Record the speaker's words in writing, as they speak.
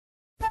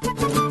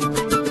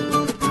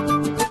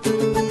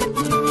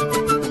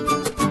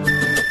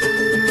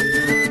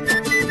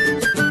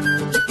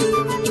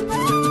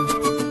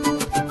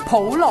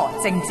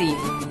政治，民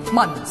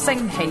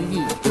聲起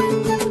義。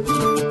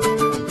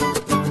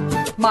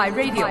My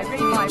Radio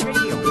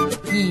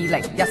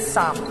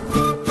 2013。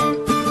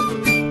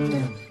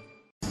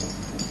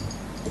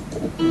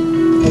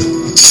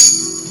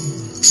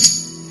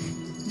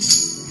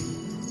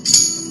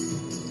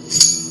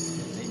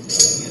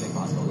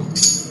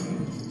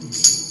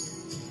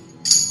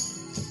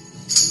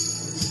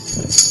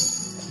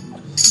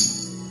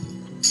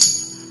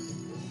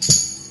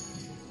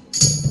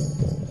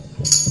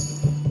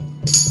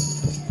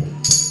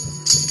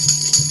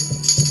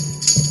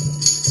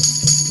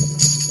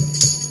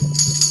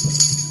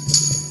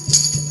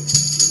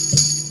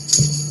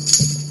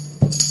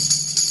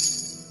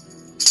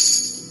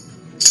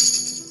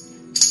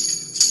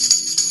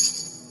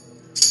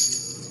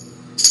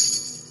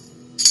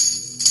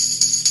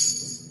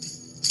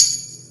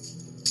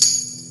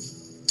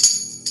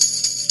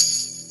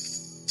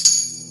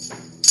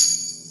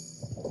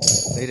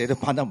你哋都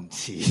攀得唔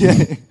似，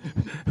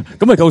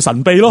咁咪夠神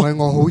秘咯。唔係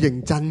我好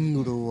認真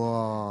噶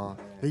咯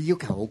喎，你要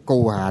求好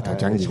高啊，頭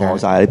長。錯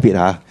晒啲 bit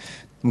嚇，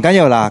唔緊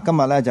要啦。今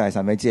日咧就係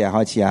神秘之夜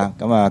開始啊。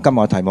咁啊，今日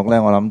嘅題目咧，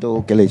我諗都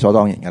幾理所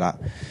當然噶啦。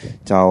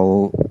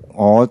就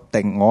我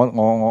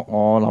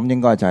諗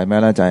應該就係咩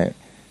咧？就係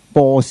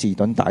波士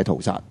頓大屠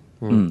殺。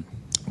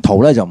逃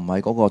咧就唔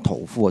係嗰個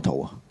屠夫嘅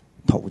屠啊，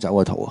逃走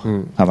嘅逃啊，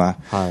係咪？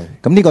係。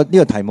咁呢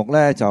個題目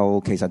咧，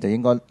就其實就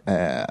應該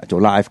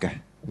做 live 嘅。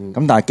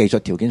咁但係技術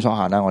條件所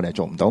限啦，我哋係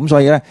做唔到。咁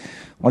所以咧，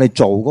我哋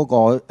做嗰個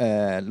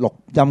錄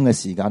音嘅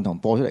時間同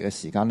播出嚟嘅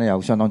時間咧，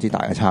有相當之大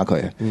嘅差距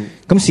啊。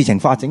咁事情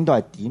發展都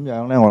係點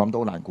樣咧？我諗都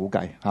好難估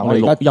計嚇。我哋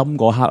錄音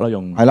嗰刻啦，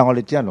係啦，我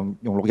哋只係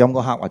用錄音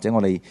嗰刻，或者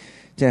我哋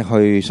即係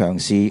去嘗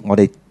試我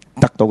哋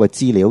得到嘅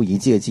資料、已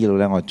知嘅資料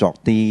咧，我作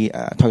啲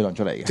推論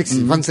出嚟嘅即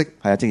時分析。係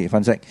啊，即時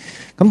分析。咁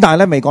但係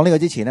咧，未講呢個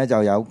之前咧，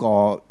就有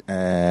個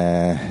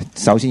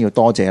首先要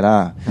多謝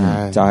啦，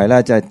就係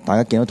咧，即係大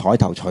家見到台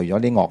頭除咗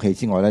啲樂器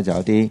之外咧，就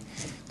有啲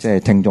即係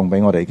聽眾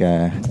俾我哋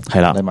嘅係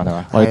啦禮物係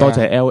嘛？我哋多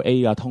謝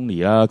LA 啊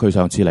Tony 啦，佢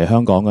上次嚟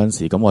香港嗰陣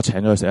時，咁我請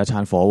咗佢食一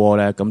餐火鍋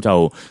咧，咁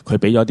就佢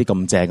俾咗啲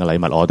咁正嘅禮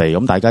物我哋，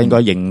咁大家應該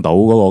認到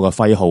嗰個嘅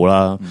徽號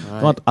啦。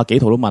咁阿幾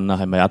圖都問啊，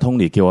係咪阿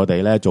Tony 叫我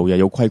哋咧做嘢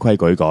要規規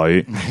矩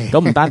矩？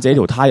咁唔單止呢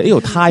條呔，呢條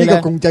呔咧，呢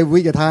個共濟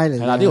會嘅呔嚟。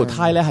係啦，呢條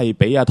呔咧係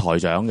俾阿台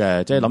長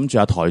嘅，即係諗住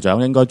阿台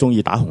長應該中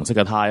意打紅色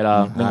嘅呔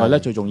啦。另外咧，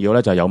最重要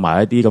咧就有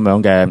埋一啲咁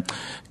樣嘅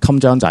襟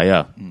章仔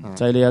啊，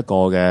即係呢一個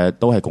嘅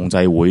都係共濟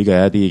會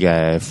嘅一啲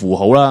嘅符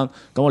號啦。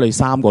咁我哋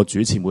三個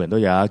主持每人都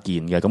有一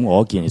件嘅，咁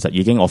我一件其實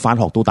已經我翻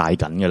學都戴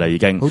緊嘅啦，已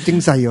經好精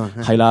細喎。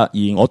係啦，而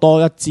我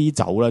多一支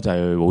酒咧就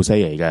係冇西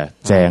嚟嘅，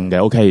正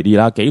嘅 OK。而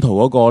家幾圖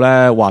嗰個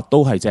咧話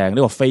都係正，呢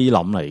個菲林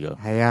嚟嘅。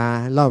係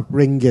啊，Love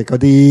Ring 嘅嗰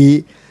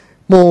啲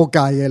魔界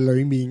嘅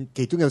裏面，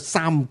其中有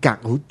3格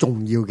好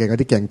重要嘅嗰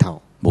啲鏡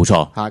頭。冇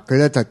錯嚇，佢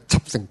咧就輯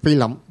成菲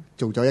林，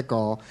做咗一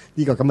個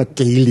呢個咁嘅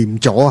紀念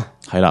咗啊。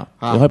係啦，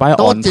你可以擺喺案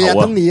頭啊。多謝啊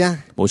Tony 啊，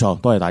冇錯，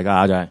多謝大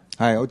家真係。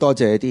係好多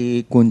謝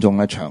啲觀眾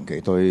咧，長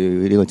期對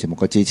呢個節目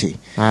嘅支持。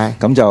係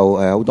咁就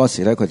好多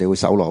時咧，佢哋會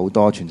搜羅好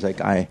多全世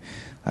界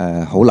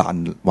好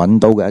難揾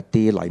到嘅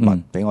一啲禮物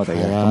俾我哋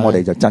嘅。咁我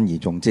哋就珍而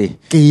重之。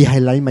既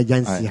係禮物，有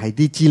陣時係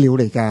啲資料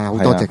嚟㗎，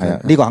好多謝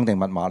佢。呢個肯定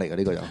密碼嚟嘅，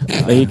呢個又。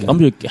你諗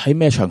住喺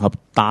咩場合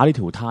打呢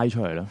條呔出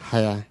嚟咧？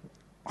係啊。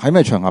喺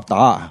咩場合打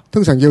啊？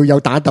通常要有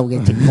打鬥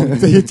嘅情況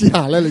之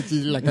下咧，你至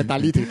能夠打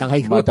呢條。但係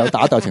有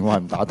打鬥情況係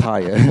唔打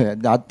呔嘅，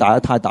打一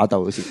呔打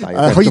鬥好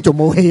蝕底。可以做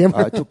武器啊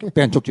嘛，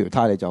俾人捉住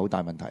條呔你就好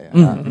大問題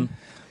啊！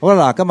好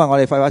啦，嗱，今日我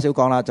哋廢話少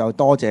講啦，就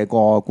多謝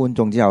過觀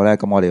眾之後咧，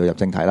咁我哋要入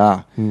正題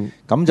啦。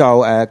咁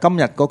就今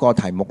日嗰個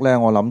題目咧，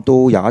我諗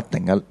都有一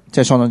定嘅，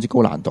即係相當之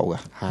高難度嘅。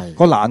係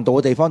個難度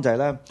嘅地方就係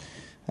咧。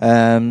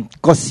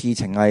個事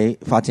情係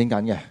發展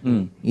緊嘅，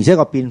而且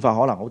個變化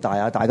可能好大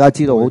啊！大家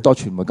知道好多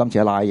傳媒今次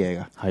係拉嘢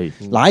嘅，係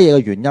拉嘢嘅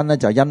原因咧，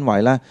就係因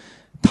為咧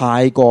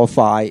太過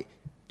快，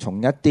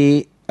從一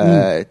啲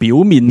表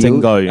面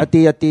證據、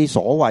一啲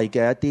所謂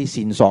嘅一啲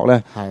線索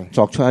咧，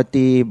作出一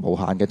啲無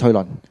限嘅推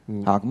論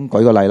嚇。咁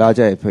舉個例啦，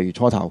即係譬如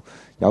初頭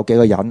有幾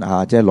個人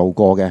嚇，即係路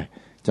過嘅，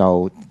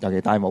就尤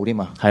其戴帽添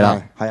嘛，係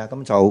啦，係啊，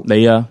咁就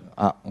你啊，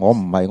我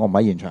唔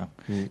喺現場。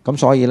咁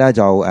所以咧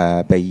就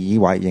被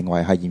認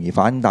為係嫌疑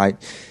犯，但係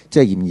即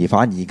係嫌疑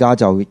犯而家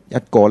就一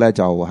個咧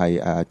就係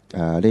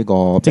呢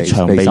個即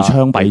場被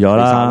槍斃咗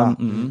啦。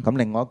咁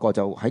另外一個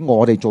就喺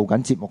我哋做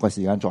緊節目嘅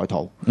時間在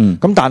逃。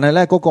咁但係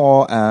咧嗰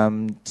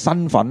個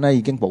身份咧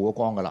已經曝咗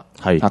光㗎啦。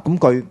係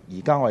咁據而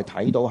家我哋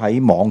睇到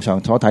喺網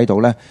上所睇到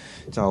咧，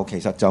就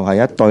其實就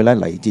係一對咧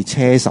嚟自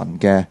車臣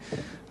嘅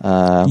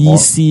伊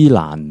斯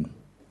蘭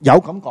有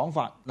咁講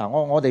法。嗱，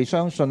我哋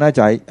相信咧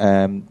就係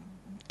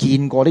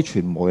見過啲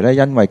傳媒咧，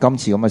因為今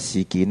次咁嘅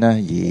事件咧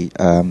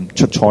而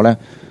出錯咧，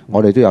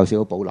我哋都有少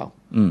少保留。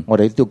我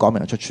哋都講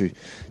明出處，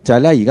就係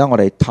咧而家我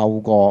哋透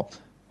過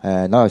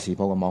紐約時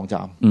報嘅網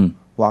站，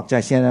或者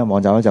係 CNN 網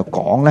站咧，就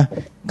講咧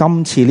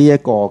今次呢一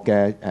個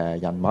嘅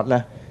人物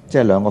咧，即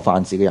係兩個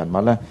犯事嘅人物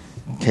咧，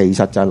其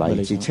實就係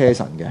嚟自車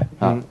臣嘅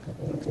嚇。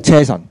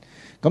車臣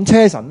咁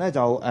車臣咧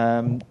就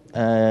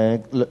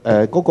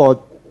嗰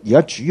個而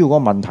家主要嗰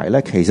個問題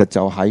咧，其實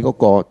就喺嗰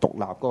個獨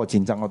立嗰個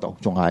戰爭嗰度，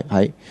仲係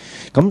喺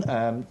咁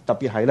特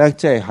別係咧，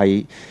即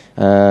係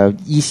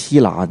伊斯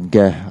蘭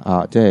嘅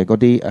即係嗰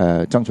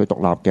啲爭取獨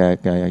立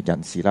嘅人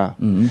士啦。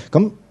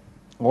咁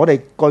我哋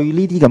據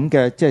呢啲咁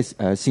嘅即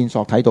係線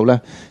索睇到咧，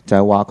就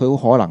係話佢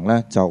好可能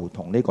咧就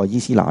同呢個伊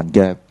斯蘭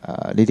嘅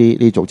呢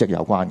啲組織有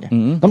關嘅。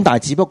咁但係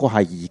只不過係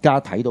而家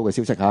睇到嘅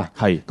消息嚇。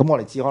係。咁我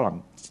哋只可能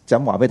就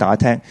咁話俾大家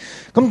聽。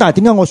咁但係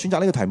點解我選擇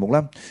呢個題目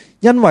咧？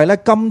因為咧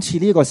今次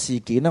呢個事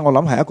件咧，我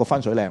諗係一個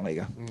分水嶺嚟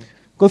嘅。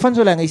個分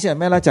水嶺嘅意思係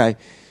咩咧？就係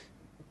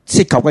涉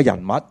及嘅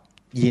人物、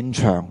現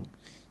場，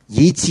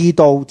以至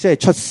到即係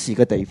出事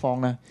嘅地方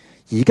咧，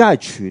而家係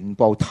全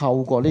部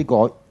透過呢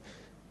個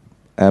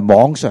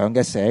網上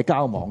嘅社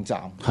交網站，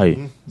係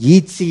以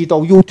至到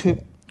YouTube，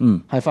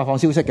係發放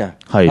消息嘅。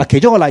係嗱，其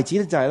中一個例子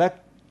咧就係咧，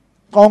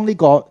當呢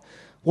個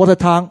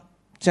Watertown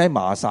即係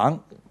麻省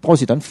波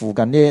士頓附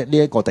近呢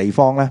一個地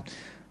方咧，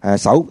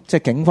即係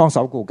警方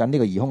搜捕緊呢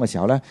個疑兇嘅時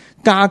候咧，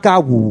家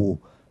家戶戶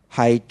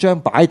係將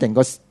擺定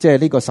個即係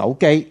呢個手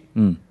機，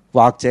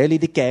或者呢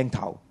啲鏡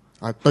頭。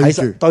對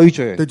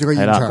住個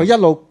現場，佢一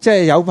路即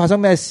係有發生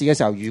咩事嘅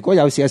時候，如果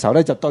有事嘅時候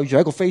咧，就對住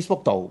喺個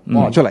Facebook 度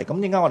放出嚟。咁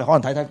點解我哋可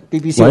能睇睇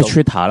BBC 或者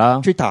Twitter 啦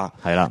 ，Twitter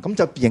係啦，咁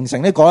就形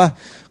成呢個咧。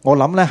我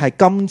諗咧係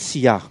今次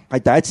係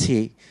第一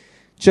次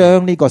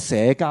將呢個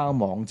社交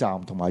網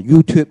站同埋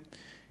YouTube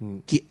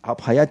結合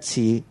喺一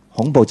次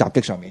恐怖襲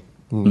擊上面。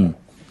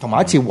同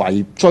埋一次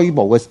圍追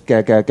捕嘅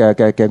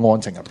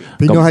案情入邊，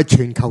變咗係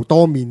全球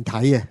多面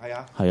睇嘅。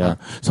係啊，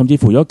甚至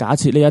乎如果假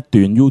設呢一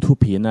段 YouTube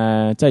片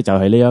咧，即係就係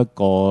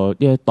呢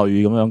一對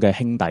咁樣嘅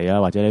兄弟啊，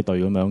或者呢對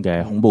咁樣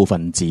嘅恐怖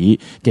分子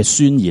嘅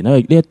宣言咧，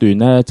呢一段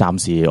咧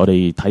暫時我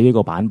哋睇呢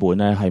個版本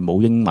咧係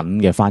冇英文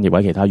嘅翻譯或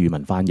者其他語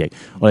文翻譯，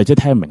我哋即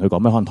係聽唔明佢講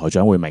咩，可能台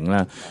長會明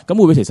咧。咁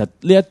會唔會其實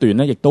呢一段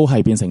咧亦都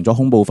係變成咗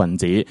恐怖分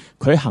子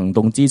佢喺行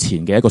動之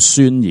前嘅一個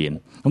宣言？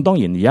咁當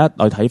然而家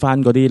我哋睇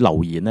翻嗰啲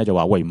留言咧，就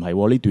話喂唔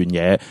係呢段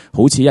嘢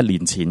好似1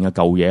年前嘅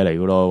舊嘢嚟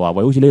噶咯，話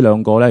喂好似呢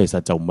兩個咧其實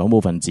就唔係恐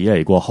怖分子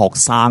嚟喎，學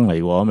生嚟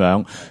喎咁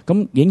樣，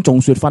咁已經眾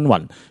說紛紜。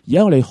而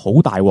家我哋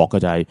好大鑊嘅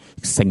就係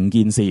成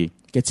件事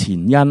嘅前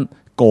因、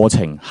過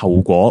程、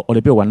後果，我哋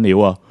邊度揾料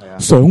啊？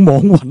上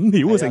網揾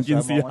料啊！成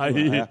件事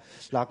係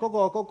嗱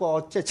嗰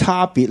個即係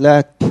差別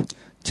咧，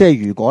即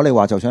係如果你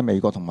話就算喺美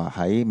國同埋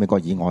喺美國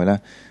以外咧，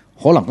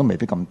可能都未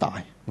必咁大。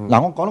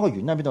嗱，我講到個原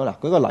因喺邊度啦？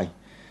舉個例，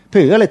譬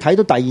如如果你睇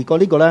到第二個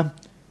呢個咧。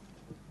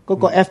嗰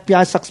個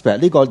FBI suspect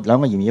呢個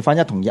兩個嫌疑犯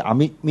一同意阿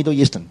Middle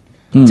Eastern，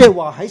即係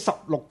話喺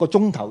16個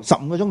鐘頭、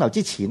15個鐘頭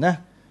之前咧，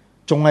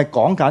仲係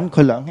講緊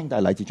佢兩兄弟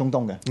嚟自中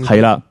東嘅。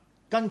係啦，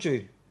跟住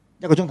1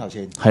個鐘頭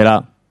前，係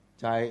啦，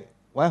就係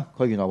喂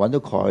佢原來揾到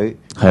佢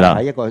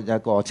喺一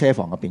個車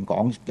房入邊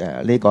講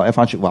呢個一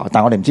番説話，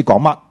但係我哋唔知講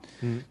乜。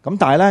咁但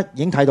係咧已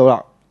經睇到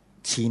啦，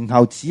前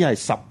後只係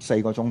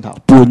14個鐘頭，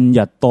半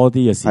日多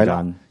啲嘅時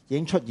間，已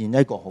經出現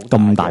一個好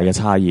咁大嘅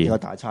差異，一個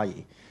大差異。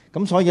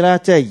咁所以咧，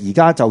即係而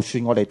家就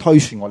算我哋推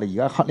算我哋而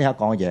家呢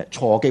刻講嘅嘢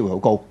錯嘅機會好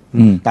高，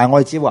但係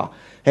我哋只話，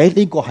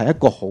呢個係一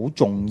個好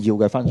重要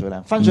嘅分水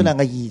嶺。分水嶺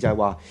嘅意義就係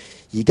話，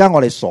而家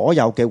我哋所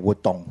有嘅活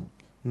動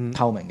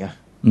透明嘅，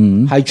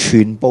係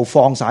全部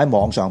放晒喺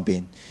網上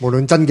邊，無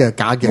論真嘅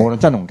假嘅，無論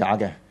真同假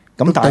嘅，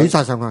咁抵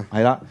晒上去。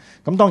係啦，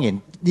咁當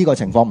然呢個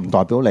情況唔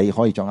代表你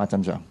可以掌握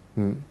真相。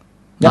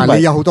但係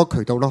你有好多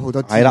渠道咯，好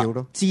多資料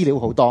咯，資料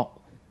好多，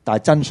但係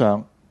真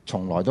相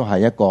從來都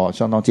係一個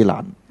相當之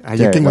難。係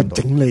要經過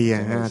整理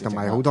嘅，同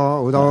埋好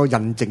多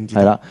印證。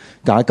係啦，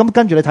嗱咁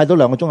跟住你睇到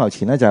2個鐘頭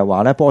前咧，就係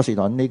話咧波士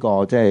頓呢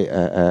個即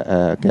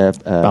係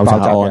嘅爆炸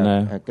案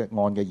咧嘅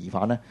案嘅疑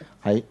犯咧，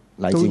係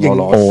嚟自俄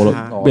羅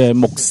斯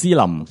穆斯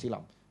林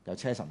有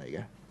車臣嚟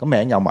嘅，咁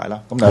名有埋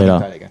啦，咁兩兄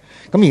弟嚟嘅。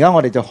咁而家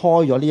我哋就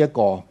開咗呢一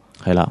個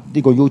係啦，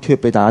呢個 YouTube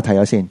俾大家睇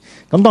下先。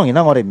咁當然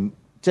啦，我哋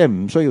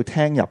唔需要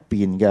聽入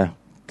邊嘅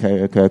佢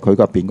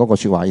入邊嗰個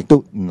説話，亦都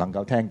唔能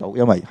夠聽到，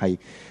因為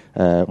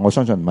係我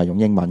相信唔係用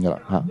英文噶啦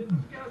嚇。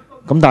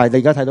咁但係你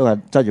而家睇到係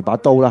揸住把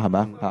刀啦，係咪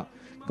啊？嚇！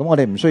咁我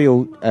哋唔需要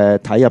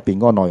睇入邊嗰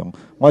個內容，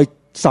我哋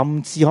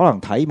甚至可能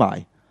睇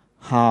埋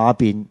下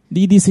邊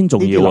呢啲先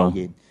重要啊！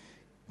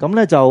咁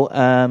咧就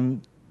呢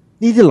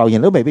啲留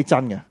言都未必真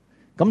嘅，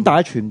咁但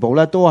係全部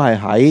咧都係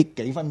喺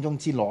幾分鐘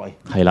之內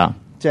係啦，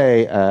即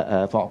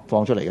係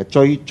放出嚟嘅。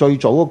最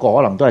早嗰個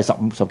可能都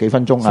係十幾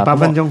分鐘啊，18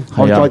分鐘。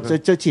我再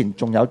之前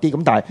仲有啲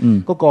咁，但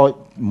係嗰個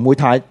唔會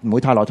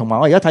太耐。同埋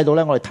我而家睇到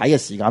咧，我哋睇嘅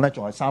時間咧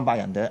仲係300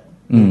人啫。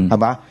係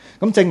嘛？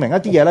咁證明一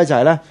啲嘢咧，就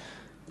係咧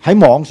喺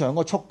網上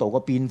個速度個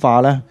變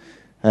化咧，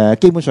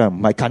基本上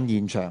唔係近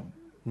現場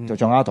就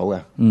掌握到嘅。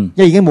因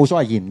為已經冇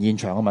所謂現唔現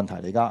場嘅問題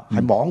嚟㗎，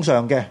係網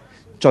上嘅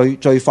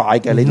最快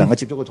嘅，你能夠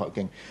接觸個途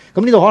徑。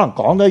咁呢度可能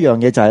講到一樣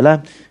嘢就係咧，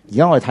而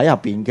家我哋睇入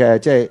邊嘅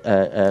即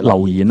係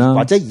留言啦，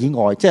或者以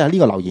外，即係呢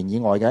個留言以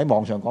外嘅喺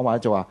網上講話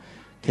就話，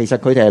其實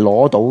佢哋係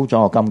攞到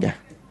獎學金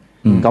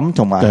嘅。咁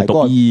同埋係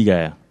讀醫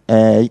嘅。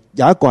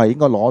有一個係應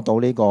該攞到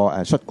呢個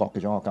恤國嘅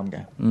獎學金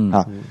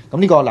嘅，咁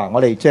呢個嗱，我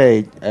哋即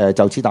係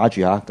就此打住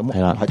嚇，咁係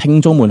啦，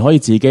聽眾們可以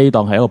自己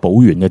當係一個補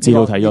完嘅資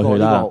料睇咗佢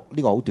啦。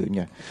呢個好短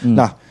嘅，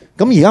嗱，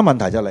咁而家問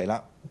題就嚟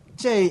啦，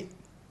即係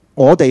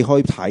我哋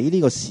去睇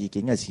呢個事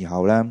件嘅時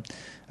候咧，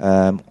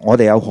我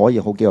哋有可以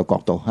好幾個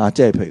角度嚇，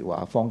即係譬如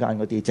話坊間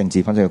嗰啲政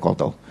治分析嘅角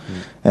度，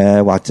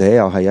或者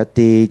又係一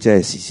啲即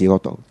係時事角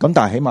度。咁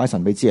但係起碼喺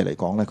神秘之夜嚟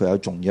講咧，佢有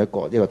重要一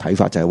個睇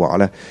法，就係話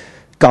咧，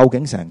究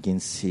竟成件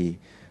事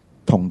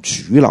同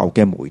主流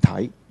嘅媒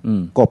體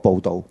個報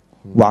導，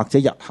或者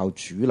日後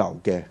主流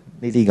嘅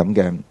呢啲咁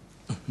嘅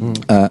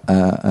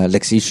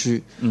歷史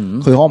書，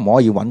佢可唔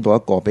可以揾到一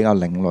個比較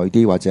另類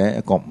啲或者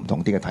一個唔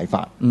同啲嘅睇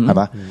法，係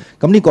嘛？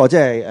咁呢個即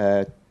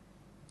係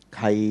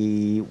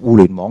係互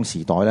聯網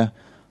時代咧，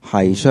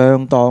係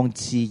相當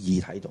之易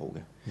睇到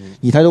嘅。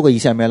而睇到嘅意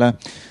思係咩咧？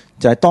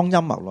就係當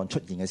陰謀論出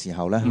現嘅時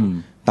候咧，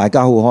大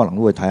家好可能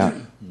都會睇下，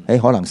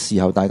可能事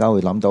後大家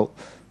會諗到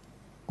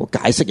個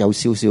解釋有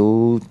少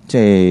少即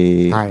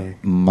係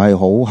唔係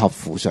好合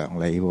乎常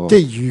理喎。即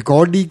係如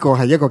果呢個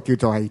係一個叫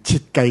做係設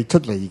計出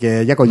嚟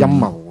嘅一個陰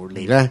謀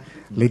嚟咧，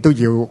你都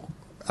要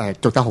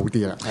做得好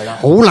啲啦。係啦，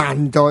好難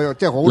再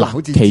即係好難。好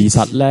似其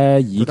實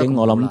咧，已經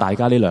我諗大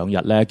家呢兩日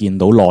咧見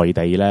到內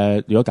地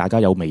咧，如果大家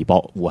有微博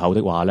戶口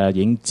的話咧，已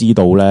經知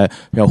道咧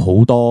有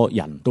好多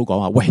人都講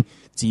話，喂，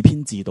自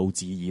編自導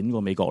自演個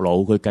美國佬，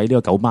佢計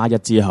呢個9+1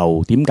之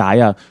後，點解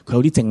啊？佢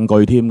有啲證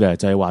據添嘅，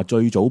就係話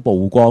最早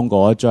曝光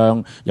嗰一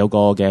張有個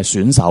嘅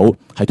選手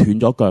係斷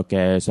咗腳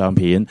嘅相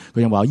片，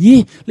佢就話：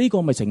咦，呢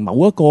個咪成某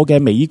一個嘅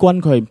美軍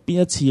佢係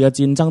邊一次嘅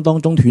戰爭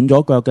當中斷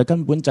咗腳嘅，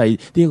根本就係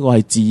呢個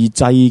係自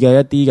製嘅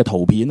一啲嘅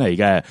圖片嚟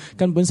嘅，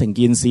根本成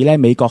件事咧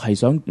美國係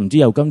想唔知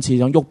又今次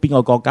想喐邊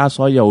個國家，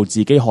所以又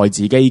自己害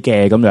自己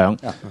嘅咁樣。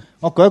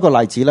我舉一個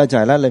例子咧，就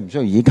係咧，你唔需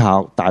要依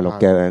靠大陸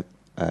嘅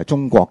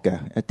中國嘅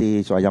一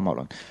啲所謂陰謀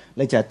論，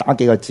你淨係打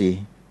幾個字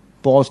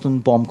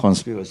Boston Bomb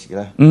Conspiracy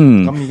咧，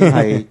咁已經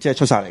係即係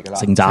出晒嚟㗎啦，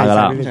成渣㗎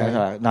啦。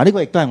嗱，呢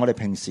個亦都係我哋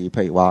平時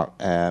譬如話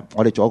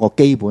我哋做一個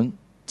基本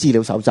資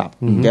料搜集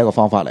嘅一個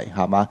方法嚟，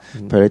係嘛？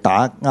譬如你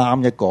打啱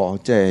一個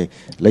即係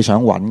你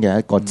想揾嘅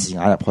一個字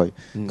眼入去，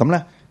咁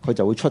咧佢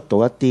就會出到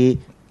一啲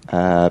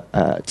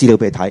資料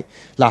俾你睇。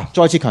嗱，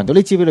再次強調，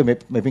啲資料你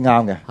未必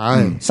啱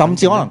嘅，甚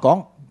至可能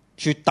講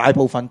絕大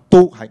部分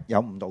都係有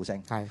誤導性，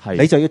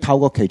你就要透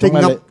過其中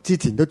咧，之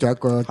前都仲有一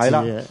個字，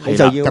你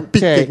就要即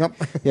係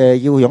要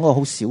用一個好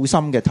小心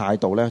嘅態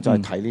度咧，再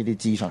睇呢啲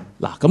資訊。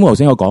嗱，咁我頭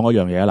先我講嗰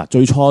樣嘢啦，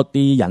最初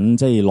啲人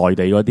即係內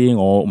地嗰啲，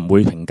我唔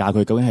會評價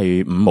佢究竟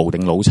係五毛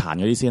定腦殘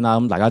嗰啲先啦。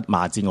咁大家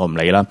罵戰我唔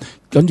理啦。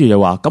跟住就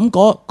話，咁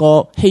嗰個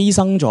犧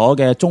牲咗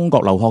嘅中國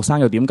留學生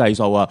又點計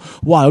數啊？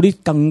哇，有啲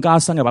更加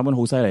新嘅版本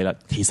好犀利啦。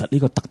其實呢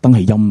個特登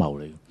係陰謀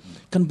嚟，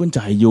根本就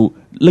係要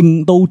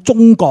令到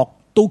中國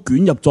都捲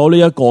入咗呢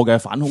一個嘅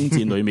反空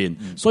戰裏面，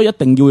所以一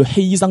定要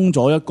犧牲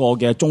咗一個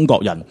嘅中國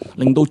人，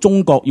令到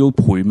中國要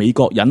陪美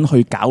國人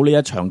去搞呢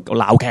一場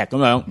鬧劇咁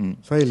樣。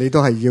所以你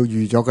都係要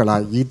預咗㗎啦。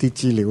呢啲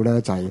資料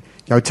咧就係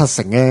有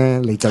70%咧，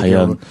你就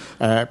要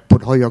撥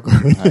開咗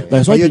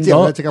佢。所以變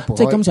咗即刻撥開。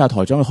即係今次阿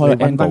台長去開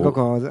揾翻嗰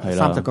個angle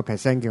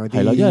 30%嘅嗰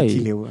啲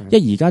資料。因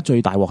為而家最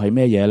大鑊係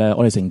咩嘢咧？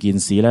我哋成件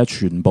事咧，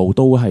全部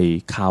都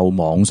係靠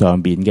網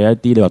上邊嘅一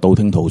啲你話道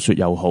聽途說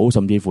又好，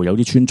甚至乎有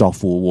啲穿鑿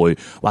附會，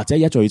或者而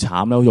家最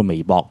慘咧，好似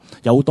微博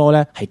有好多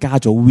咧係加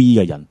咗 V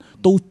嘅人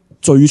都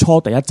最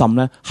初第一陣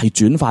咧係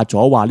轉發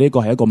咗話呢個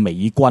係一個美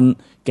軍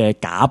嘅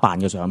假扮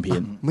嘅相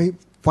片。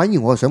反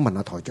而我係想問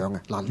下台長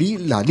嘅，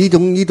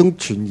呢種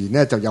傳言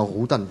咧就有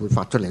好多人會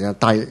發出嚟啦，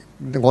但係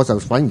我就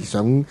反而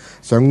想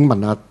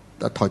問下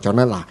台長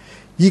咧，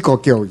呢個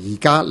叫而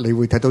家你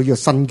會睇到呢個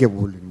新嘅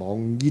互聯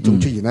網呢種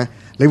出現咧，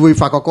你會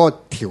發覺嗰個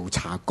調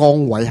查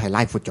崗位係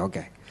拉闊咗嘅，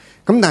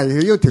咁但係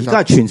呢個調查而家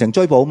係全城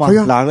追捕啊嘛。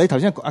嗱，你頭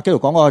先阿基督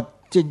講個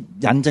即係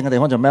引證嘅地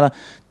方就咩咧？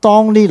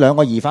當呢兩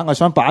個疑犯嘅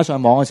相擺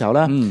上網嘅時候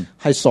咧，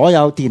係所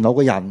有電腦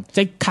嘅人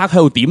即刻喺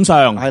度點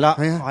上，係啦，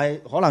係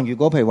可能如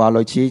果譬如話類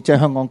似即係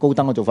香港高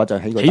登嘅做法就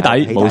係起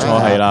底，冇錯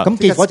係啦。咁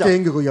結果就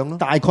驚佢個樣咯。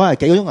大概係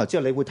幾個鐘頭之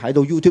後，你會睇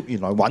到 YouTube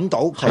原來揾到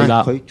係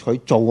啦，佢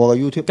做過嘅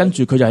YouTube，跟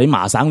住佢就喺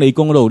麻省理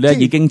工嗰度咧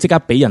已經即刻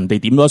俾人哋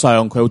點咗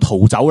上，佢又逃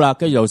走啦，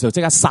跟住就即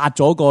刻殺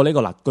咗個呢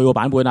個嗱，據個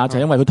版本啊，就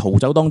因為佢逃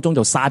走當中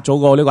就殺咗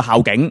個呢個校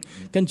警，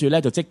跟住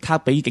咧就即刻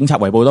俾警察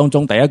圍捕當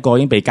中，第一個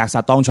已經被格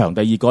殺當場，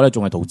第二個咧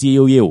仲係逃之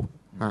夭夭。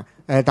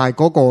但係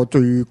嗰個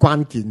最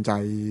關鍵就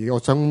係，我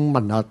想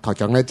問下台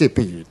長咧，即係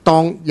譬如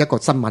當一個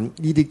新聞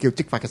呢啲叫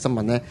即發嘅新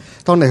聞咧，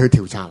當你去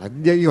調查啦，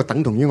呢個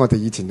等同於我哋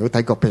以前都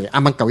睇過，譬如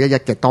啱啱911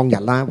嘅當日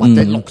啦，或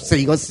者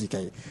6·4嗰時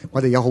期，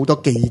我哋有好多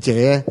記者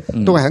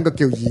都係喺個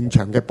叫現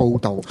場嘅報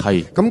導，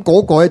咁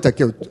嗰個咧就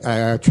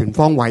叫全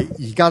方位，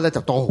而家咧就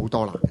多好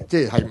多啦，即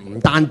係唔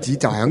單止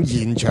就係喺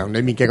現場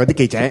裡面嘅嗰啲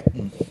記者，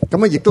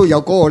咁啊亦都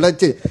有嗰個咧，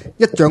即係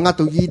一掌握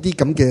到呢啲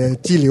咁嘅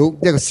資料，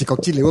一個視覺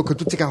資料，佢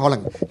都即刻可能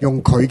用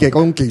佢嘅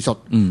嗰種技術，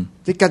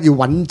即刻要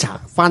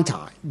翻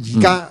查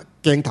而家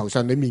鏡頭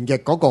上裡面嘅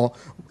嗰個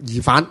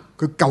疑犯，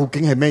佢究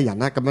竟係咩人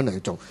咧？咁樣嚟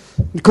做，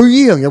佢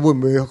呢樣嘢會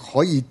唔會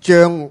可以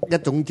將一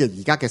種嘅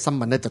而家嘅新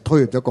聞咧，就推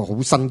入咗一個好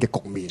新嘅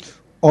局面？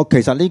其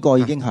實呢個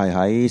已經係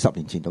喺10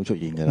年前都出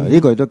現嘅啦。呢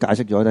個亦都解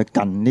釋咗咧，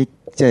近呢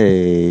即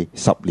係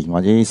10年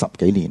或者10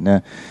幾年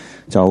咧，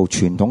就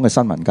傳統嘅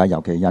新聞界，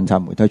尤其印刷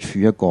媒體處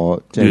於一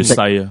個即係劣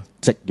勢啊，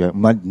夕陽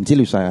唔知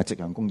劣勢啊，夕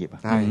陽工業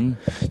啊。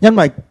因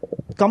為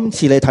今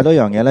次你睇到一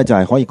樣嘢咧，就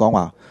係可以講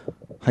話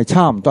係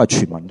差唔多係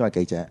全民都係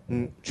記者，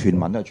全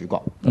民都係主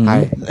角。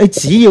係你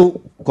只要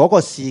嗰個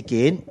事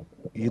件，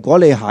如果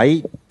你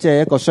喺即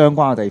係一個相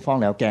關嘅地方，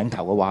你有鏡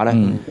頭嘅話咧，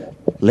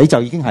你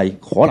就已經係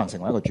可能成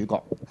為一個主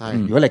角。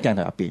如果你鏡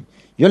頭入邊，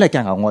如果你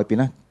鏡頭外邊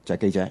咧，就係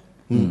記者。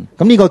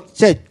咁呢個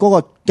即係嗰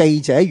個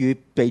記者與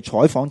被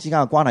採訪之間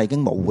嘅關係已經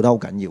模糊得好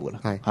緊要㗎啦。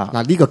係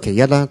嗱，呢個其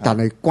一啦，但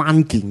係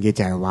關鍵嘅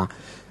就係話，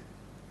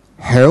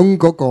響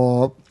嗰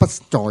個不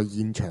在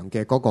現場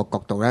嘅嗰個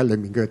角度咧，裡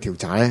面嘅調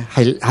查咧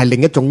係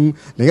另一種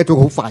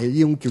好快嘅呢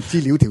種叫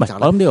資料調查。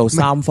我諗呢度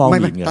三方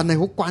面嘅，但係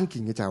好關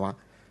鍵嘅就係話，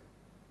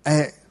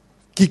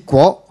結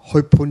果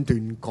去判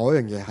斷嗰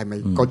樣嘢係咪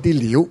嗰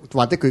啲料，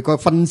或者佢嗰個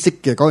分析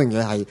嘅嗰樣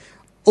嘢係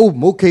O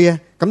唔 OK 咧？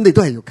咁你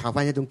都係要靠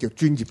翻一種叫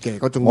專業嘅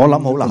嗰種。我諗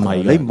好難，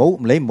你唔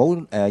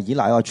好依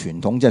賴個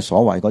傳統，即係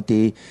所謂嗰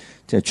啲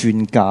即係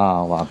專家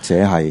啊，或者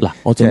係嗱，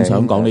我正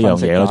想講呢樣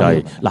嘢咯，就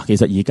係嗱，其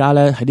實而家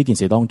咧喺呢件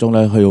事當中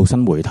咧，去到新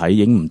媒體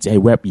已經唔止係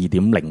Web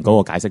 2.0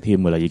嗰個解釋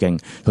添㗎啦，已經。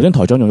頭先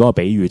台長用咗個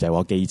比喻就係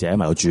話記者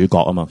咪有主角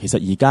啊嘛，其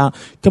實而家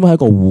根本係一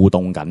個互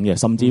動緊嘅，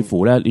甚至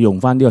乎咧你用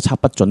翻呢個測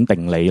不準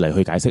定理嚟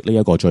去解釋呢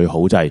一個最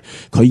好就係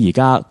佢而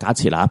家假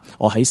設啦，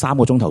我喺3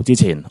個鐘頭之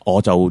前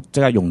我就即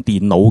刻用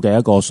電腦嘅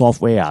一個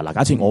software 嗱，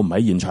假設我唔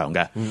喺現場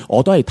嘅，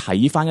我都係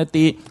睇翻一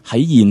啲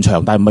喺現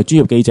場但係唔係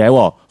專業記者，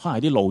可能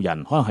係啲路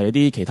人，可能係一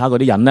啲其他嗰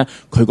啲人咧，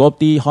佢嗰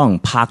啲可能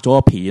拍咗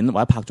個片或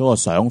者拍咗個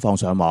相放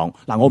上網。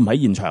嗱，我唔喺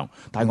現場，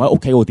但係我喺屋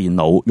企個電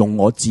腦用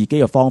我自己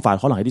嘅方法，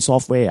可能係啲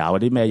software 嗰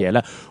啲咩嘢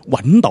咧，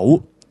揾到，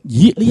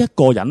咦呢一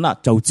個人啊，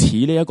就似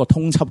呢一個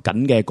通緝緊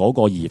嘅嗰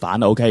個疑犯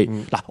啦。OK，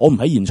嗱，我唔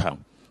喺現場，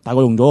但係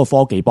我用咗個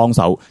科技幫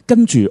手，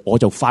跟住我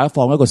就放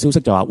一個消息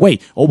就話，喂，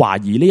我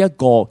懷疑呢一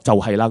個就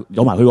係啦，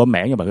有埋佢個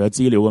名，有埋佢嘅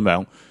資料咁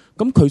樣。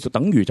咁佢就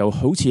等於就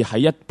好似喺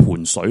一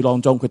盆水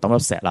當中，佢抌粒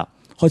石啦，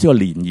開始個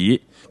漣漪。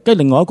跟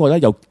住另外一個咧，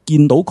又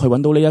見到佢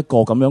揾到呢一個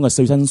咁樣嘅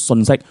最新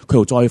信息，佢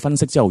又再分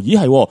析之後，咦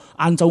係，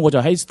晏晝我就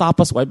喺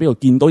Starbucks 位邊度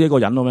見到一個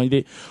人咁樣呢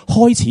啲。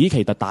開始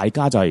其實大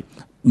家就係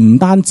唔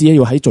單止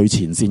要喺最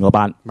前線嗰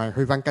班，咪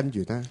去翻根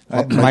源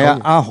咧。唔係啊，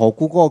阿何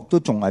故嗰個都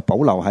仲係保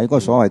留喺嗰個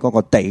所謂嗰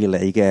個地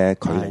理嘅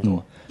距離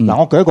度。嗱，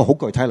我舉一個好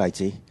具體例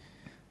子，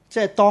即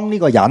係當呢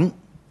個人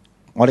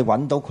我哋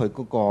揾到佢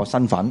嗰個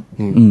身份，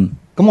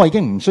咁我已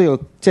經唔需要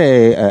即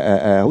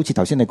係好似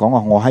頭先你講話，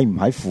我喺唔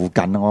喺附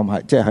近啊？我唔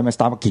係即係喺咩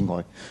Starbucks 見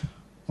佢，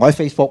我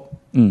喺 Facebook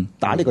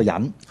打呢個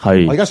人，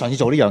係我而家嘗試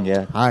做呢樣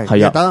嘢，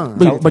係啊，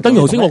咪等於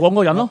頭先我講嗰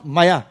個人咯，唔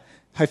係啊，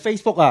係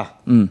Facebook 啊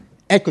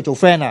，at 佢做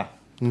friend 啊，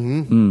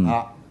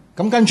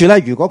咁跟住咧，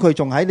如果佢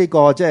仲喺呢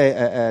個即係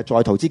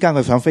在途之間，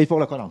佢上 Facebook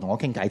咧，佢能同我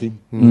傾偈添。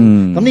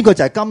咁呢個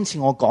就係今次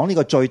我講呢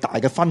個最大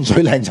嘅分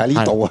水嶺就喺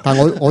呢度啊！但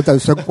我就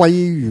想歸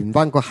原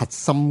翻個核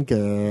心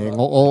嘅，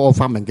我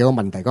發明嘅個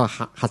問題，嗰個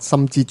核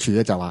心之處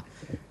咧就話，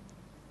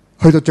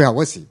去到最後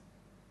嗰時，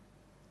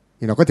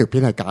原來嗰條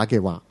片係假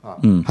嘅話，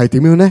係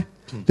點樣咧？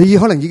你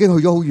可能已經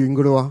去咗好遠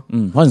噶咯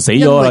喎，可能死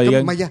咗啦已經。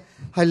唔係啊，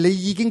係你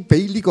已經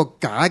俾呢個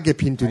假嘅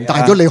片段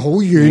帶咗你好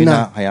遠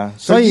啊，係啊，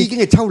所以已經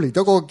係抽離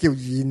咗嗰個叫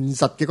現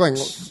實嘅嗰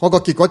樣。我個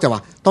結果就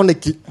話，當你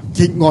結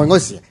案嗰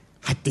時，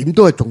係點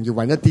都係仲要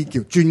揾一啲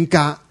叫專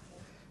家，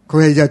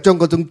佢係就將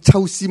嗰種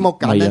抽絲剝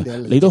繭咧。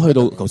你都去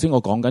到頭先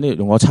我講緊呢，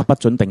用我測不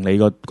準定理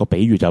個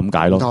比喻就咁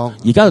解咯。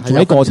而家仲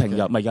喺過程入，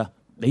唔係㗎，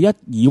你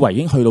一以為已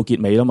經去到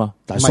結尾啦嘛，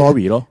但係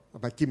sorry 咯，唔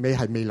係結尾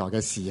係未來嘅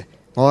事啊。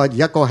我而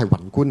家嗰個係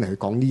宏觀嚟去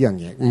講呢樣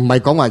嘢，唔係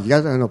講話而家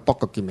喺度卜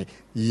個結尾，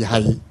而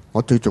係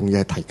我最重要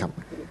係提及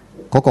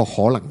嗰個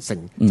可能性，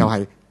就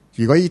係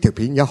如果呢條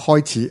片一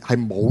開始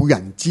係冇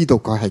人知道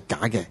佢係假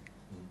嘅，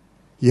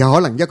而係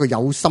可能一個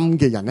有心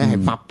嘅人咧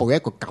係發布一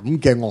個咁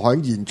嘅我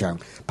喺現場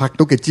拍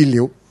到嘅資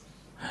料，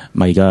唔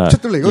係㗎。出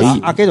到嚟嗰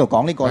時，阿基度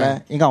講呢個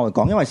咧，應該我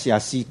講，因為事實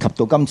涉及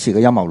到今次嘅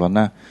陰謀論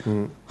咧，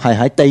係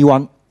喺 Day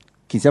One。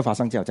件事發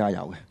生之後真係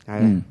有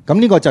嘅，咁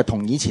呢個就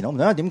同以前好唔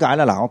同，因為點解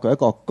咧？嗱，我舉一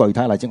個具體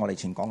例子，我哋以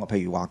前講過，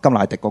譬如話甘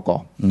迺迪嗰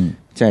個，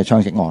即係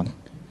槍擊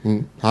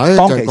案，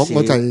當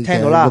其時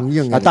聽到啦，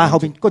但係後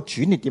邊個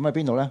轉捩點喺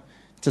邊度咧？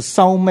就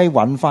收尾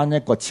揾翻一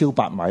個超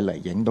8米嚟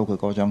影到佢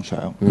嗰張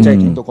相，即係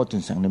影到嗰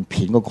段成段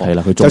片嗰個，係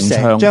啦，佢中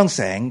槍，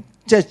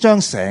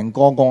將成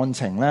個案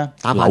情咧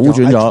扭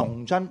轉咗，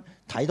重新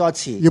睇多一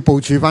次，要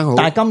部署翻好。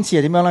但係今次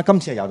係點樣咧？今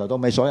次係由頭到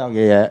尾所有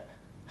嘅嘢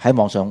喺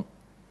網上。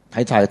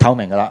睇晒係透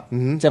明噶啦，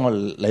即係我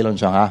理論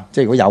上嚇，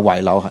即係如果有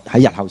遺漏喺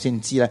日後先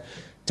知咧，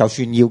就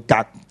算要隔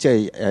即係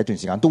一段時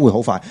間都會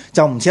好快，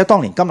就唔似得當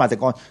年甘迺迪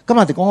案。甘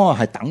迺迪案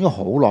係等咗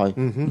好耐，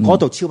嗰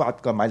度超8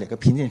個米嚟嘅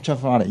片先出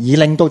翻嚟，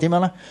而令到點樣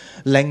咧？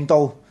令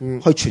到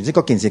去詮釋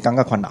嗰件事更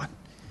加困難，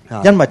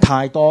因為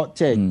太多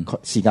即係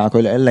時間距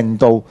離，令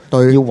到要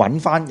揾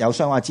翻有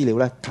相關資料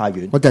咧太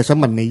遠。我就係想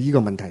問你呢個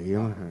問題㗎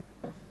嘛。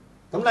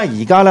咁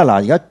咧而家咧嗱，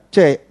而家即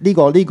係呢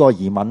個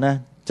疑問咧。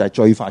就係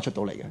最快出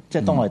到嚟嘅，即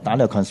係當我哋打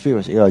呢個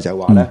conspiracy 嗰度就係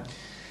話咧，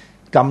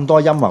咁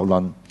多陰謀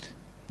論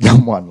有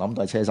冇人諗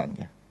到係車神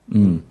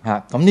嘅？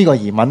咁呢個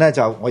疑問咧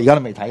就我而家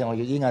都未睇，我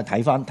已經係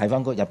睇翻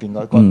嗰入邊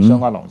嗰個相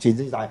關廊線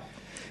先。但係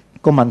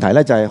個問題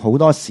咧就係好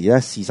多時咧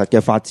事實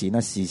嘅發展咧，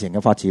事情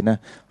嘅發展咧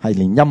係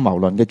連陰謀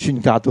論嘅專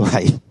家都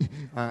係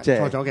即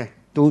係錯咗嘅，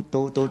都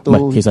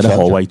其實你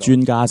何謂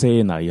專家先？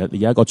嗱，而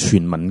家一個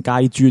全民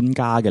皆專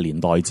家嘅年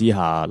代之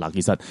下，嗱，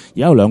其實而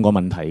家有兩個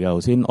問題嘅。頭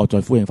先我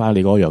再呼應翻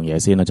你嗰樣嘢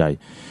先啦，就係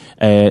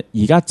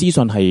而家資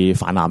訊係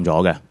泛濫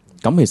咗嘅。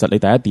咁其實你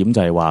第一點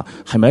就係話，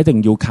係咪一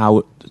定要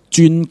靠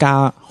專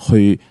家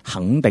去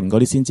肯定嗰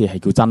啲先至係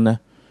叫真呢？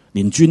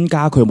連專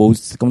家佢冇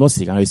咁多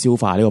時間去消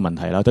化呢個問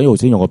題啦。等於頭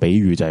先用個比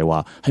喻就係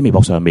話喺微博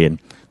上面，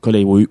佢哋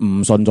會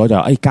誤信咗就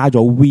係加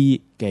咗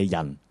V 嘅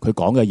人，佢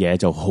講嘅嘢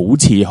就好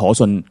似可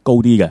信高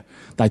啲嘅，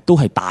但係都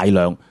係大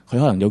量佢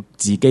可能有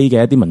自己嘅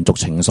一啲民族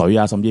情緒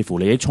啊，甚至乎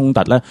利益衝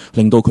突咧，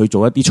令到佢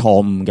做一啲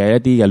錯誤嘅一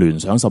啲嘅聯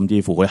想，甚至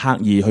乎佢刻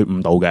意去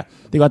誤導嘅，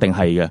呢個一定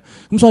係嘅。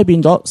咁所以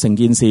變咗成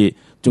件事，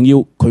仲要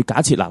佢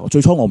假設嗱，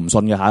最初我唔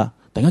信嘅嚇。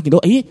突然間見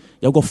到，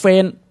有個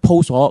friend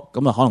post 咗，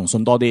咁啊可能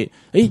信多啲。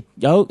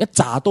有一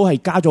紮都係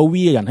加咗 V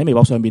嘅人喺微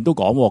博上邊都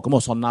講，咁我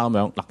信啦咁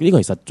樣。嗱，呢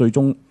個其實最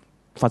終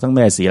發生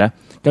咩事咧？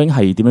究竟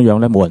係點樣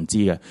咧？冇人知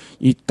嘅。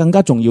而更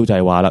加重要就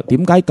係話啦，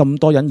點解咁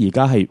多人而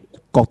家係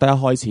覺得一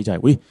開始就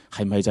係，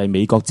係咪就係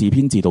美國自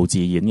編自導自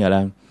演嘅咧？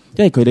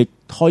因為佢哋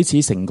開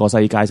始成個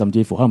世界，甚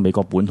至乎可能美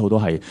國本土都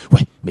係，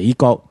美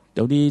國。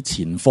有啲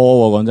前科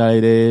喎，講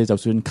真呢啲，就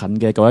算近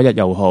嘅911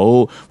又好，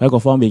或者各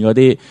方面嗰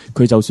啲，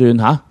佢就算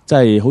即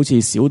係好似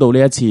少到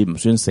呢一次唔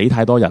算死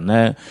太多人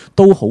咧，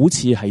都好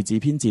似係自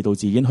編自導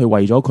自演去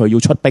為咗佢要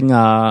出兵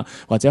啊，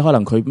或者可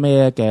能佢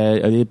咩嘅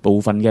有啲部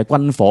分嘅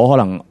軍火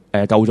可能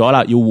舊咗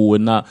啦，要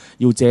換啦，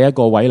要借一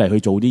個位嚟去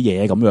做啲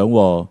嘢咁樣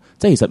喎。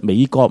即係其實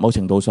美國某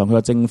程度上佢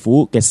個政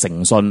府嘅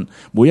誠信，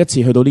每一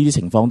次去到呢啲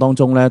情況當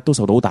中咧，都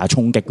受到好大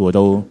衝擊嘅喎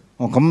都。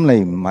咁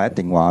你唔係一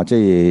定話即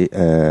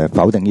係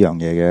否定呢樣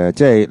嘢嘅，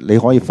即係你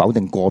可以否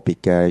定個別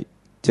嘅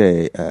即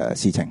係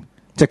事情。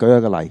即係舉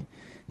一個例，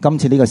今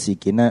次呢個事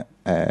件咧，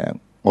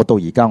我到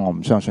而家我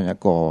唔相信一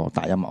個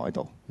大陰謀喺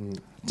度。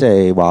即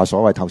係話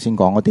所謂頭先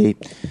講嗰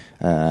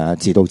啲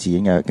自導自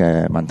演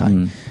嘅問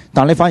題。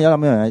但你反而有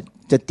諗一樣嘢，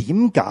就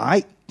點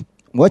解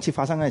每一次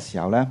發生嘅時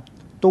候咧，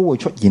都會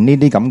出現呢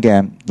啲咁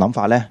嘅諗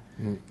法咧？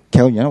其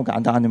實原因好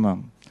簡單啫嘛。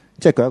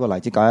即係舉一個例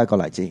子，舉一個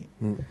例子。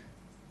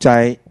就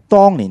係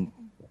當年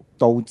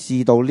導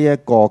致到呢一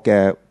個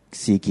嘅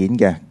事件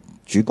嘅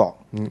主角，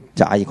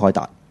就阿爾蓋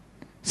達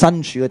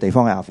身處嘅地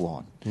方係阿富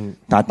汗，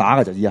但係打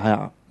嘅就伊拉克，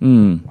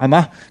係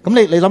咪？咁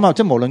你諗下，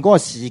即係無論嗰個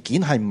事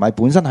件係唔係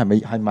本身係咪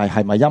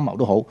陰謀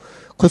都好，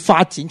佢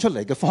發展出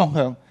嚟嘅方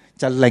向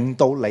就令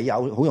到你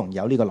好容易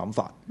有呢個諗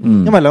法，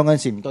因為兩件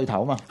事唔對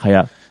頭啊嘛。係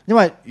啊，因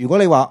為如果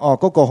你話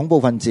嗰個恐怖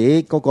分子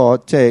嗰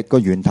個即係個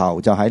源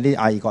頭就喺呢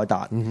阿爾蓋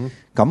達，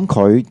咁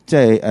佢即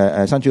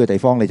係身處嘅地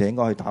方，你就應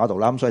該去打嗰度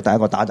啦。咁所以第一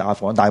個打就阿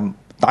富汗，但係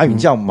打完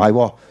之後唔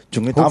係，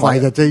仲要打埋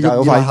就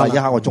好快一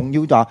下，我仲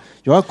要就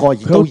用一個而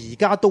到而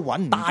家都揾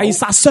唔到大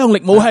殺傷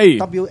力武器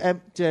WM，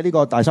 即係呢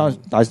個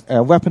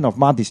Weapon of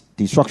Mass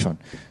Destruction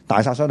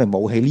大殺傷力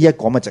武器呢一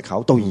個咁嘅藉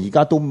口，到而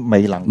家都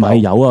未能。唔係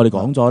有啊，我哋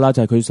講咗啦，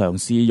就係佢嘗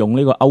試用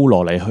呢個歐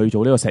羅嚟去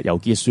做呢個石油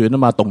結算啊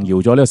嘛，動搖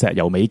咗呢個石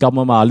油美金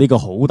啊嘛，呢個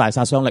好大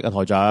殺傷力啊，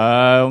台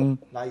長。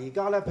嗱，而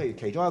家咧，譬如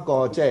其中一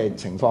個即係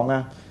情況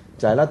咧，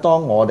就係咧，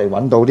當我哋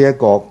揾到呢一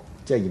個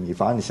即係嫌疑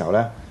犯嘅時候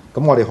咧，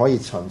咁我哋可以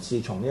嘗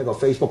試從呢一個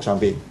Facebook 上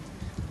邊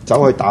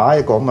走去打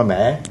一個咁嘅名，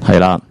係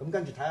啦。咁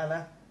跟住睇下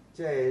咧，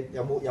即係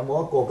有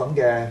冇一個咁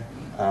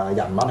嘅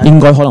人物。應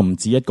該可能唔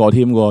止一個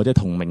添喎，即係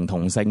同名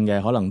同姓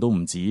嘅，可能都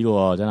唔止嘅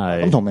喎，真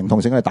係。咁同名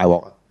同姓係大鑊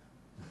啊！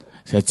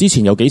其實之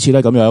前有幾次都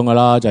係咁樣噶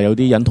啦，就係有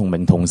啲人同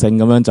名同姓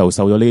咁樣就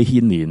受咗呢啲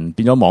牽連，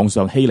變咗網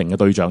上欺凌嘅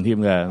對象添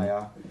嘅。係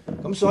啊，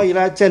咁所以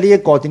咧，即係呢一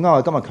個點解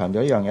我今日強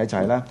調一樣嘢就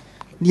係咧，呢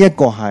一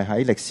個係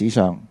喺歷史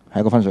上係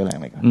一個分水嶺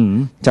嚟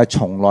嘅，就係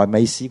從來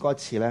未試過一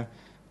次咧，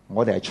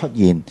我哋係出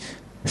現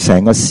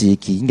成個事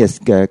件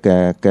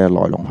嘅來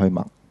龍去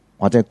脈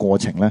或者過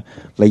程咧，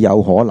你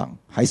有可能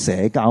喺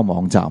社交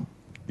網站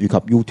以及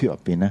YouTube 入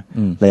邊咧，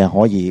你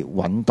係可以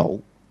揾到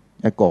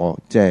一個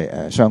即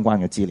係相關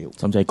嘅資料，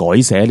甚至係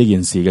改寫呢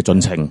件事嘅進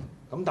程。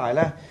咁但係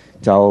咧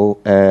就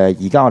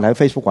而家我哋喺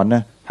Facebook 揾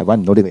咧係揾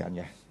唔到呢個人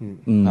嘅。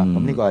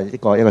咁呢個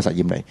係一個實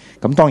驗嚟。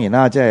咁當然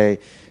啦，即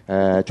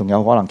係仲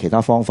有可能其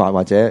他方法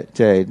或者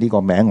即係呢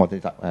個名我哋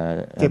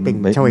即係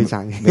並未抽起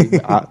晒，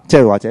即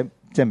係或者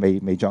即係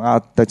未掌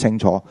握得清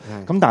楚。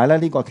咁但係咧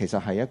呢個其實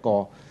係一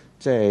個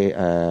即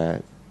係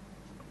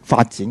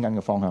發展緊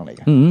嘅方向嚟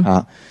嘅。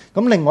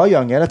咁另外一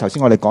樣嘢咧，頭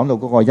先我哋講到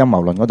嗰個陰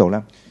謀論嗰度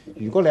咧，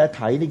如果你一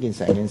睇呢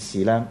成件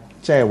事咧，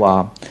即係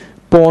話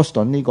波士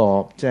頓呢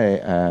個即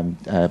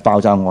係爆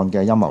炸案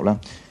嘅陰謀咧，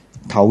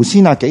頭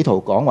先阿紀陶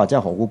講或者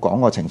何故講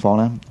個情況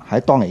咧，喺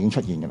當年已經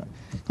出現嘅啦。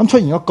咁出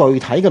現咗具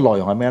體嘅內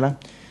容係咩咧？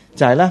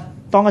就係咧，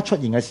當一出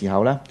現嘅時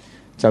候咧，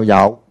就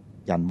有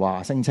人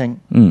話聲稱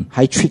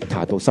喺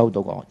Twitter 度收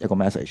到一個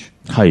message，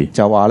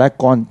 就話咧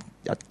嗰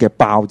日嘅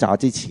爆炸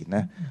之前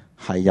咧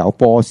係有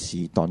波士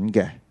頓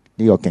嘅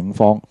呢個警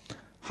方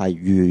係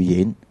預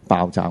演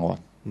爆炸案。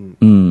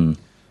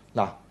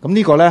嗱，咁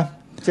呢個咧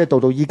即係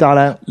到依家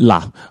咧，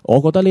嗱，我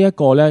覺得呢一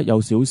個咧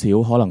有少少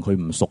可能佢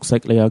唔熟悉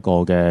呢一個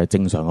嘅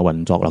正常嘅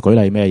運作啦。舉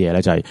例咩嘢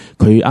咧？就係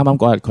佢啱啱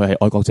嗰日佢係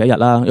愛國者日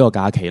啦，一個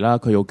假期啦，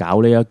佢要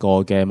搞呢一個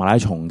嘅馬拉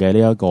松嘅呢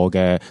一個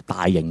嘅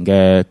大型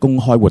嘅公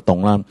開活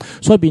動啦，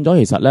所以變咗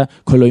其實咧，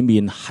佢裡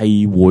面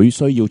係會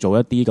需要做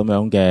一啲咁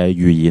樣嘅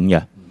預演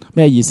嘅。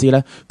咩意思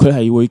咧？佢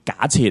係會假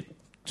設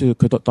即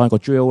係佢當一個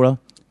drill 啦。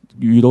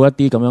遇到一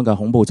啲咁樣嘅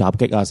恐怖襲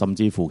擊啊，甚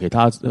至乎其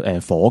他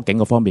火警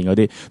嗰方面嗰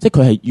啲，即係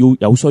佢係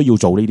要有需要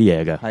做呢啲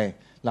嘢嘅。係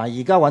嗱，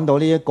而家揾到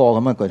呢一個咁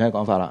嘅具體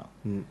講法啦。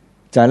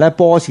就係咧，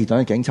波士頓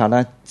嘅警察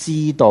咧，知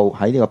道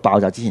喺呢個爆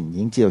炸之前已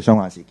經知道相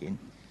關事件，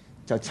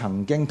就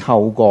曾經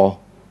透過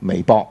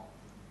微博，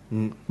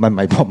唔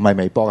係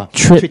微博啊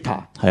 ，Twitter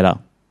係啦，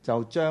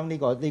就將呢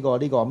個咁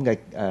嘅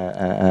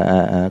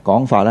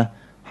講法咧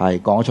係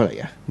講咗出嚟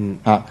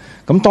嘅。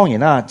咁當然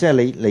啦，即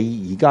係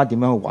你而家點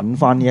樣去揾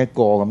翻呢一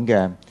個咁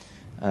嘅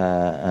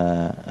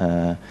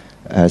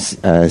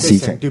事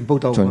情，全報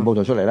道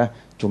出嚟咧，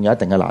仲有一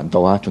定嘅難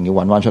度啊，仲要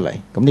揾翻出嚟。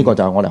咁呢個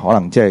就係我哋可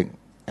能即係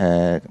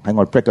喺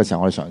我哋 break 嘅時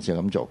候，我哋嘗試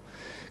咁做。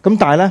咁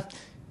但係咧，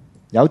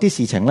有啲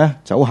事情咧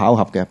就好巧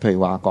合嘅，譬如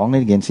話講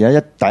呢件事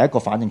咧，第一個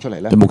反應出嚟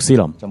咧，穆斯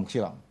林。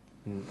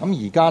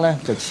咁而家咧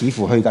就似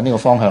乎去緊呢個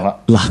方向啦。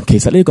嗱，其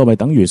實呢個咪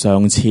等於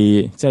上次，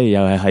即係又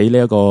係喺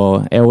呢一個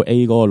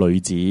LA 嗰個女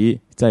子，即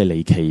係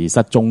離奇失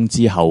蹤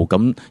之後，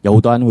咁有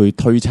好多人去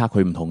推測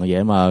佢唔同嘅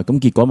嘢啊嘛。咁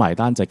結果埋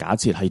單就假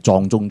設係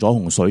撞中咗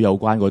同水有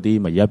關嗰啲，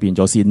咪而家變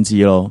咗先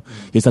知咯。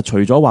其實除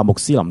咗話穆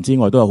斯林之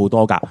外，都有好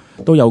多㗎，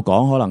都有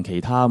講可能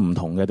其他唔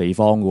同嘅地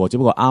方嘅。只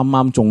不過啱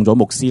啱中咗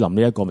穆斯林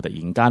呢一個，咪突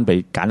然間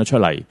被揀咗出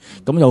嚟。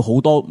咁有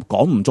好多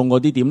講唔中嗰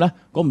啲點咧？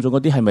講唔中嗰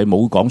啲係咪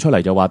冇講出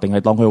嚟就話，定係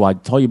當佢話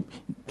可以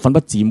粉筆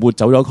字抹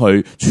走咗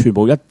佢，全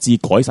部一致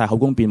改晒口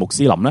供變穆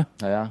斯林咧？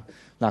係啊，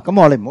嗱，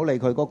咁我哋唔好理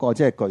佢嗰個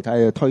即係具體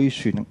嘅推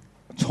算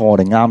錯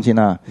定啱先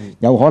啦。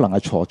有可能係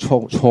錯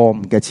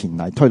誤嘅前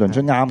提推論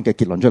出啱嘅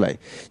結論出嚟，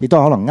亦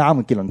都可能啱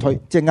嘅結論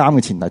即係啱嘅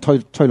前提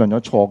推論咗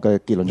錯嘅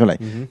結論出嚟。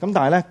咁但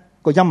係咧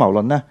個陰謀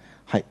論咧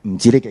係唔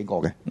止呢幾個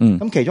嘅。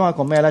咁其中一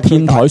個咩咧？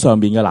天台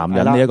上邊嘅男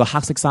人呢一個黑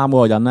色衫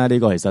嗰個人咧，呢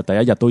個其實第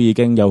一日都已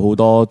經有好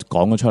多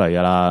講咗出嚟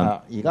㗎啦。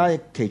而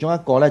家其中一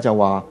個咧就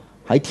話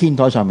喺天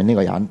台上面呢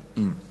個人。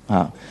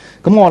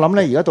咁我諗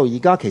咧，而家到而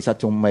家其實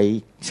仲未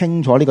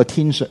清楚呢個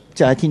即係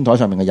喺天台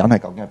上面嘅人係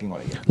究竟係邊個嚟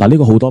嘅？嗱，呢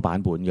個好多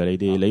版本嘅呢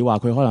啲，你話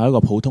佢可能係一個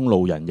普通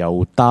路人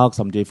又得，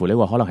甚至乎你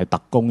話可能係特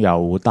工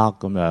又得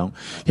咁樣。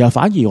其實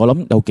反而我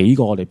諗有幾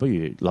個，我哋不如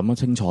諗得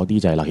清楚啲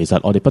就係嗱，其實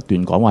我哋不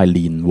斷講話係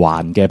連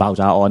環嘅爆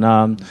炸案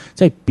啦，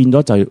即係變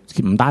咗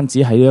就唔單止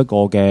喺呢一個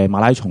嘅馬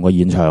拉松嘅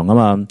現場啊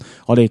嘛，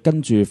我哋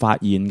跟住發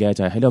現嘅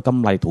就係喺呢個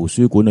金麗圖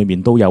書館裏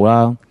面都有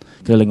啦。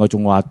其實另外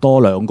仲話多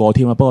兩個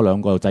添啦，不過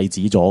兩個又制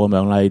止咗咁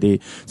樣啦，呢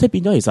啲即係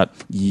變咗。其實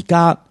而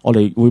家我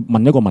哋會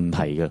問一個問題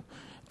嘅，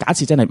假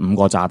設真係5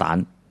個炸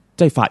彈，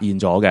即係發現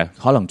咗嘅，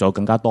可能仲有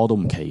更加多都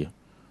唔奇嘅，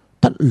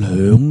得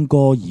2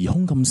個疑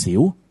兇咁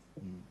少。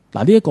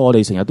嗱，呢一個我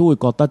哋成日都會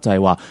覺得就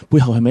係話背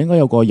後係咪應該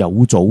有個有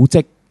組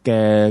織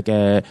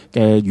嘅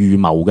預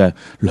謀嘅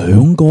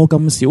？2個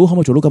咁少，可唔可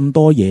以做到咁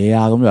多嘢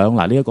啊？咁樣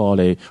嗱，呢一個我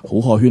哋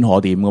好可圈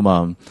可點噶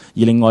嘛。而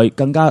另外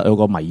更加有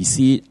個迷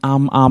思，啱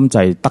啱就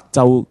係德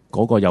州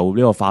嗰個有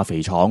呢個化肥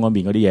廠嗰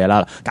邊嗰啲嘢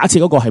啦。假設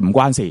嗰個係唔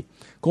關事，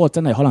嗰個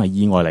真係可能係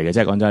意外嚟嘅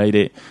啫。講真呢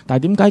啲，但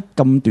係點解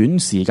咁短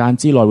時間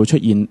之內會出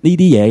現呢啲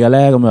嘢嘅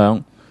咧？咁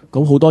樣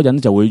咁好多人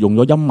就會用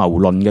咗陰謀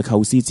論嘅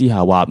構思之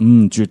下話，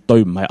絕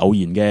對唔係偶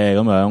然嘅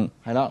咁樣。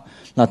係啦，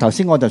嗱，頭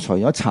先我就除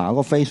咗查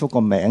個 Facebook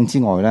個名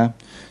之外咧，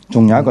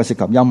仲有一個涉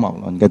及陰謀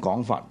論嘅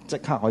講法，即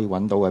刻可以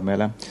揾到係咩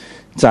咧？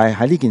就係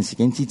喺呢件事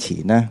件之前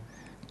咧，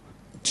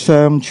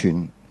相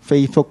傳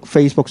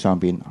Facebook 上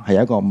邊係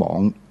有一個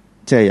網，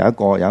即係有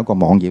一個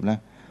網頁咧，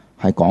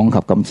係講及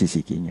今次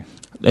事件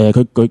嘅。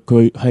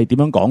佢係點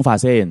樣講法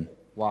先？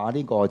話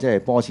呢個即係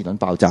波士頓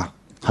爆炸。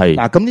係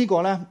嗱，咁呢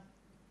個咧，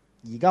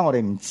而家我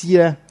哋唔知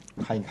咧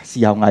係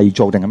事後偽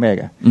造定係咩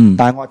嘅。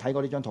但係我睇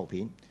過呢張圖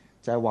片，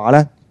就係話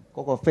咧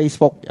嗰個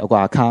Facebook 有個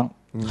account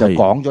就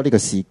講咗呢個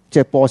事，即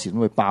係波士頓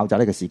會爆炸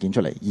呢個事件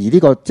出嚟。而呢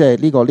個即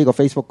係呢個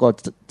Facebook 個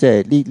即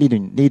係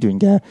呢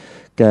段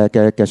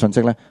嘅信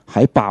息咧，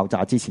喺爆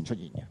炸之前出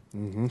現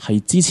嘅。係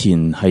之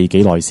前係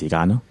幾耐時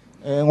間咯？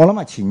我諗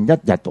係前1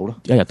日到咯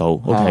，1日到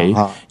OK。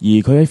而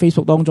佢喺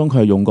Facebook 當中，佢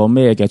係用過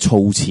咩嘅措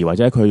辭或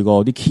者佢個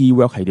啲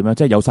keyword 係點樣？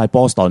即係有晒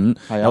Boston，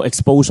有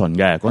exposure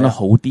嘅，講得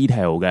好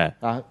detail 嘅。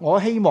我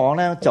希望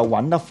咧就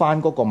揾得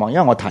翻嗰個網，因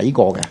為我睇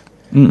過嘅。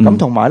咁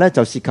同埋咧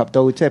就涉及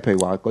到即係譬如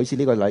話舉次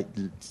呢個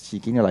事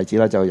件嘅例子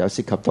啦，就有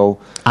涉及到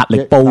壓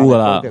力煲㗎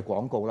啦嘅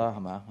廣告啦，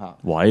係咪啊？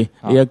喂，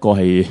呢一個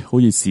係好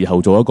似事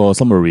後做一個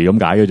summary 咁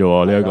解嘅啫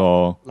喎，呢一個。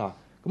嗱，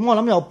咁我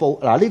諗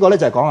有呢個咧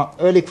就係講啦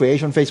early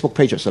creation Facebook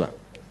pages 啦。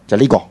就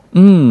呢個，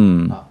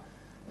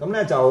咁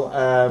咧就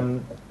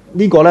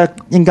呢個咧，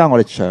應該我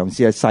哋嘗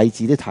試係細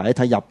緻啲睇一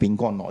睇入邊嗰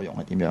個內容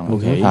係點樣。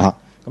OK，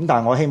咁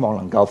但係我希望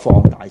能夠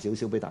放大少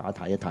少俾大家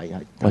睇一睇。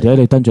或者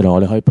你跟住嚟，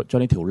我哋可以將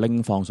呢條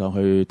link 放上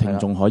去，聽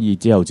眾可以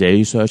之後自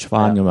己 search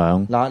翻咁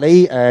樣。嗱，你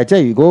即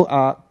係如果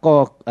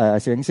嗰個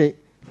攝影師，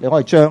你可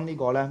以將呢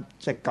個咧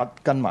即係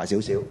跟埋少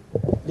少，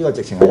呢呢個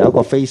直情係有一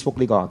個 Facebook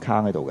呢個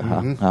account 喺度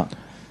嘅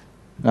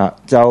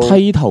就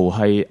title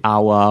係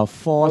Our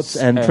Thoughts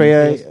and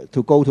prayer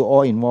to go to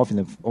all involved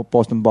in the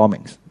Boston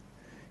bombings。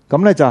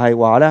咁咧就係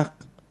話咧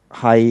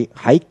係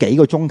喺幾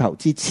個鐘頭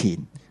之前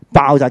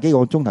爆炸，幾個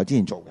鐘頭之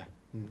前做嘅。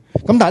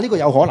咁但係呢個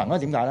有可能啦，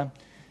點解咧？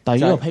但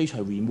係呢個 page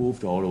係 remove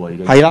咗咯喎，已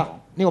經係啦，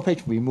呢個 page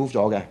remove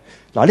咗嘅。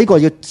嗱呢個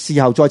要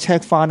事後再 check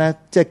翻咧，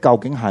即係究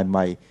竟係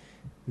咪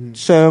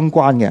相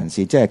關嘅人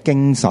士，即係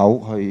經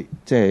手去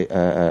即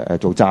係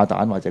做炸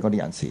彈或者嗰啲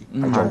人士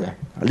去做嘅？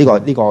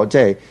呢個即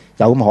係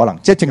有咁可能。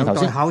即係正如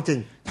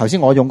頭先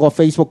我用嗰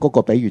個 Facebook 嗰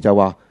個比喻就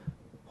話，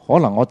可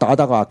能我打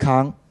得個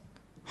account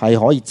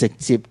係可以直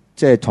接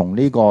即係同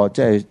呢個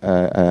即係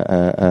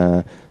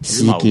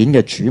事件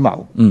嘅主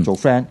謀做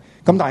friend。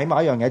咁但係起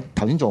碼一樣嘢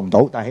頭先做唔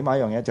到，但係起碼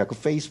一樣嘢就係個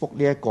Facebook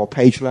呢一個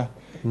page 咧，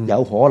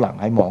有可能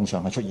喺網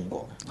上係出現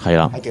過嘅。係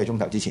啦，喺幾個鐘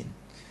頭之前。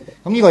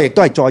咁呢個亦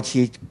都係再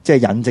次即係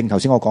引證頭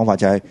先我講法，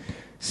就係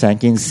成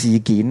件事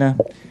件咧，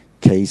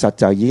其實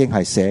就已經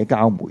係社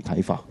交媒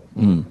體化。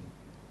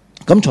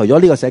咁除咗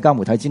呢個社交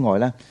媒體之外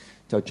咧，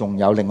就仲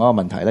有另外一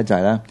個問題咧，就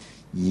係咧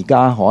而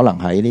家可能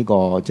喺呢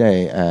個即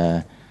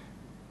係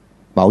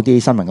某啲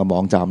新聞嘅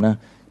網站咧，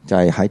就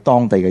係喺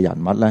當地嘅人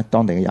物咧，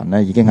當地嘅人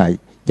咧已經係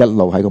一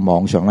路喺個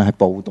網上咧係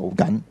報導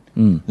緊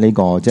呢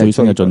個即係最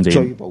新嘅進展、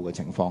追捕嘅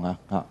情況啊！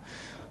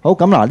好，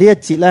咁嗱呢一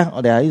節咧，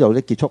我哋喺呢度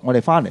咧結束，我哋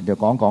翻嚟就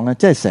講講咧，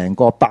即係成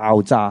個爆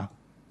炸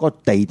嗰個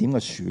地點嘅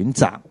選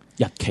擇、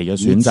日期嘅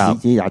選擇、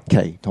日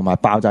期同埋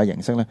爆炸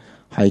形式咧，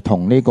係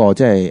同呢個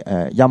即係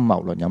陰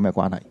謀論有咩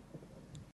關係？